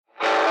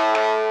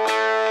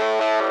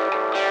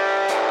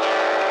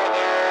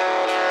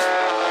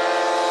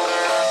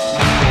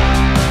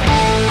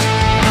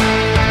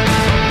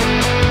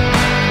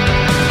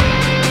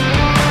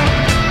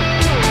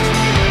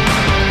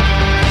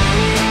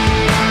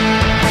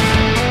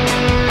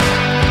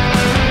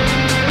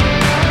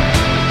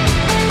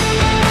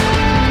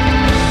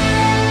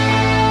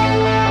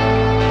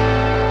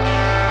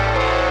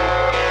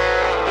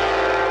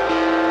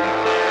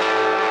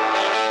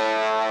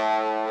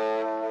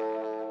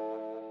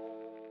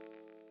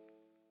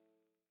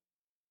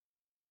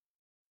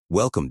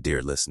Welcome,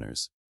 dear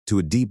listeners, to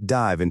a deep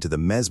dive into the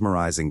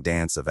mesmerizing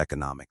dance of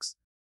economics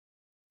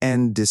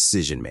and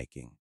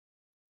decision-making.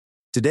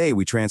 Today,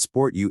 we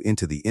transport you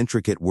into the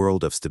intricate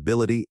world of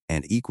stability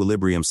and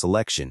equilibrium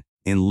selection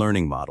in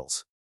learning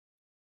models.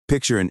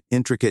 Picture an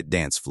intricate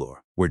dance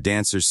floor where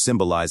dancers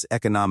symbolize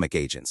economic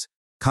agents,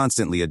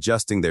 constantly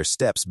adjusting their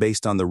steps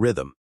based on the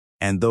rhythm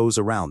and those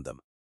around them.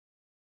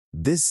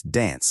 This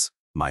dance,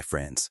 my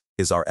friends,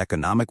 is our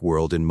economic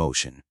world in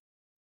motion.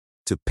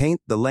 To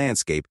paint the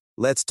landscape,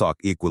 let's talk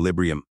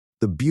equilibrium,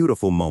 the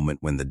beautiful moment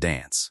when the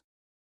dance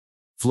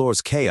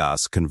floor's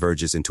chaos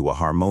converges into a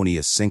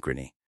harmonious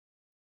synchrony.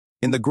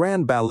 In the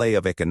grand ballet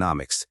of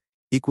economics,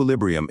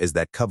 equilibrium is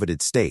that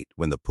coveted state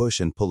when the push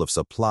and pull of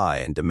supply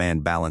and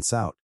demand balance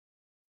out.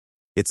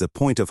 It's a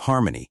point of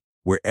harmony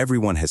where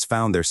everyone has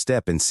found their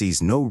step and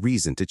sees no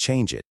reason to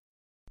change it.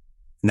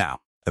 Now,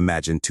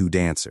 imagine two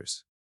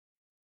dancers.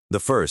 The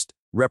first,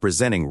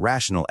 representing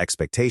rational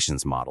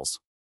expectations models,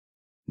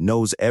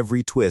 knows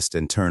every twist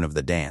and turn of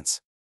the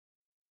dance.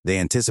 They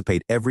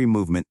anticipate every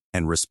movement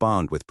and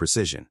respond with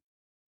precision.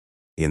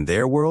 In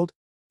their world,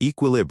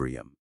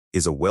 equilibrium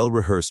is a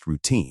well-rehearsed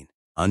routine,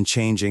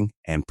 unchanging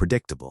and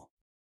predictable.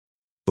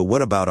 But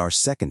what about our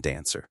second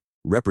dancer,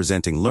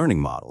 representing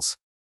learning models?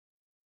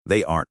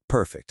 They aren't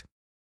perfect.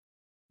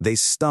 They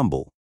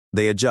stumble,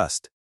 they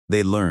adjust,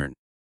 they learn.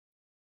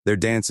 Their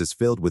dance is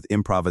filled with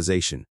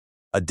improvisation,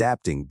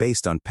 adapting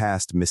based on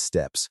past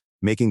missteps,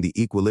 making the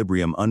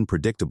equilibrium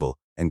unpredictable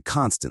and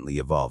constantly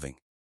evolving.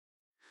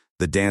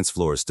 The dance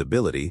floor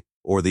stability,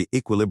 or the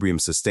equilibrium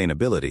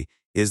sustainability,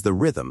 is the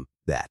rhythm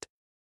that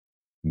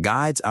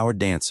guides our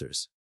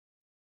dancers.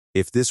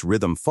 If this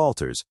rhythm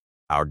falters,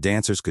 our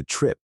dancers could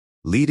trip,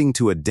 leading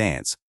to a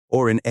dance,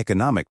 or in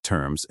economic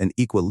terms, an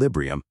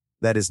equilibrium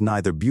that is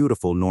neither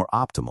beautiful nor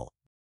optimal.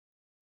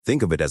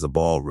 Think of it as a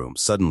ballroom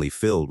suddenly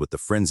filled with the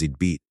frenzied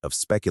beat of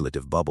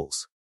speculative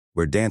bubbles,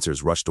 where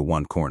dancers rush to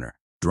one corner,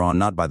 drawn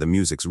not by the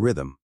music's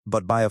rhythm,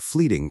 but by a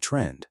fleeting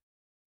trend.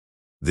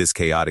 This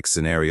chaotic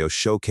scenario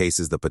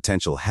showcases the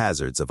potential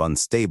hazards of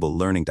unstable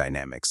learning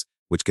dynamics,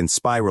 which can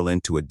spiral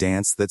into a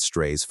dance that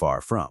strays far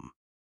from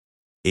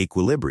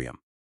equilibrium.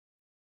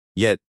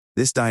 Yet,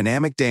 this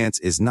dynamic dance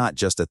is not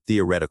just a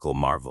theoretical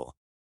marvel.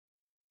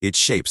 It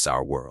shapes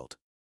our world.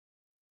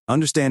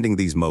 Understanding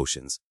these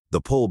motions,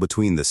 the pull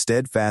between the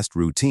steadfast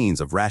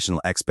routines of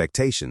rational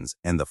expectations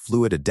and the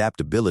fluid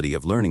adaptability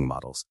of learning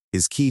models,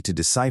 is key to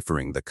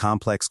deciphering the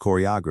complex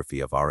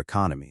choreography of our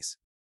economies.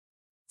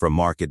 From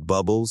market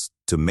bubbles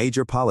to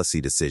major policy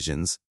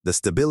decisions, the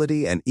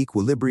stability and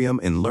equilibrium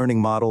in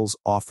learning models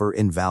offer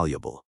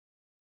invaluable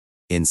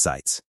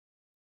insights.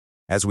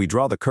 As we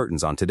draw the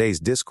curtains on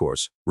today's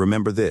discourse,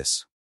 remember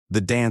this: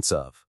 the dance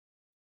of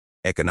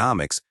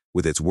economics,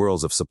 with its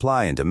whirls of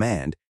supply and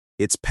demand,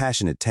 its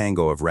passionate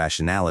tango of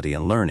rationality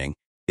and learning,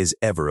 is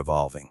ever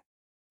evolving.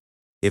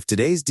 If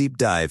today's deep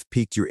dive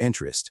piqued your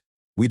interest,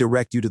 we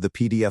direct you to the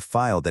PDF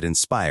file that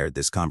inspired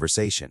this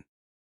conversation.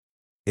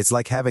 It's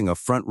like having a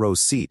front row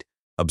seat,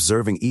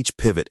 observing each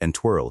pivot and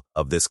twirl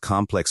of this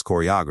complex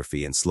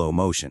choreography in slow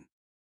motion.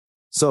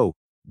 So,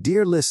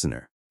 dear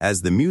listener,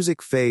 as the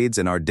music fades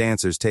and our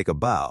dancers take a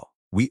bow,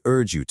 we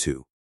urge you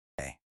to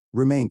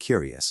remain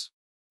curious.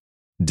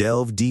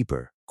 Delve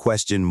deeper,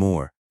 question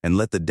more, and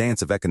let the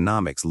dance of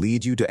economics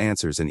lead you to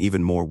answers and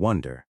even more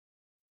wonder.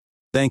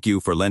 Thank you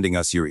for lending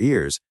us your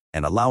ears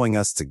and allowing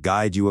us to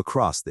guide you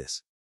across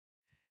this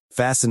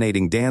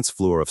fascinating dance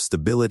floor of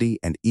stability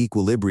and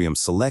equilibrium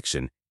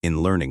selection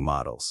in learning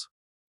models.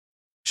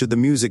 Should the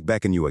music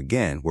beckon you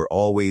again, we're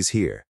always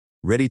here,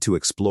 ready to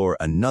explore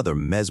another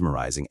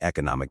mesmerizing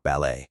economic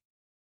ballet.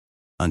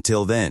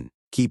 Until then,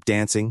 keep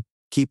dancing,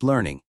 keep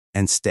learning,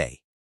 and stay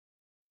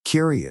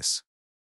curious.